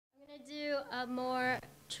a more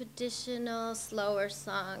traditional, slower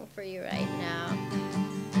song for you right now.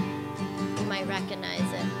 You might recognize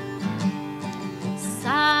it.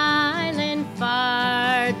 Silent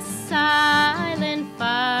farts, silent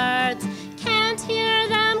farts. Can't hear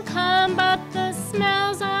them come, but the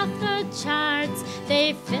smells off the charts.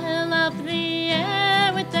 They fill up the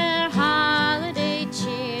air with their holiday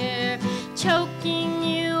cheer, choking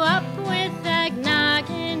you up with eggnog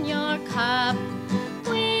in your cup.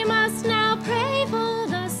 We must now pray for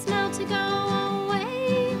the smell to go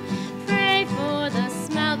away. Pray for the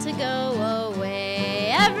smell to go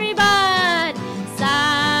away. Everybody,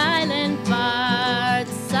 silent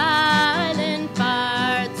farts, silent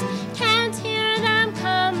farts. Can't hear them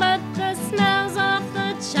come, but the smells off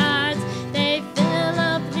the charts. They fill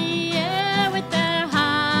up the air with their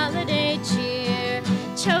holiday cheer,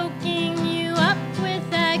 choking you up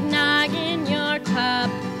with eggnog in your cup.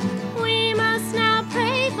 We must now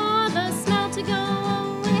pray for the smell to go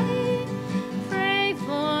away. Pray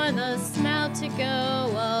for the smell to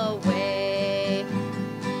go away.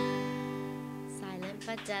 Silent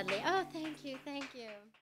but deadly. Oh, thank you, thank you.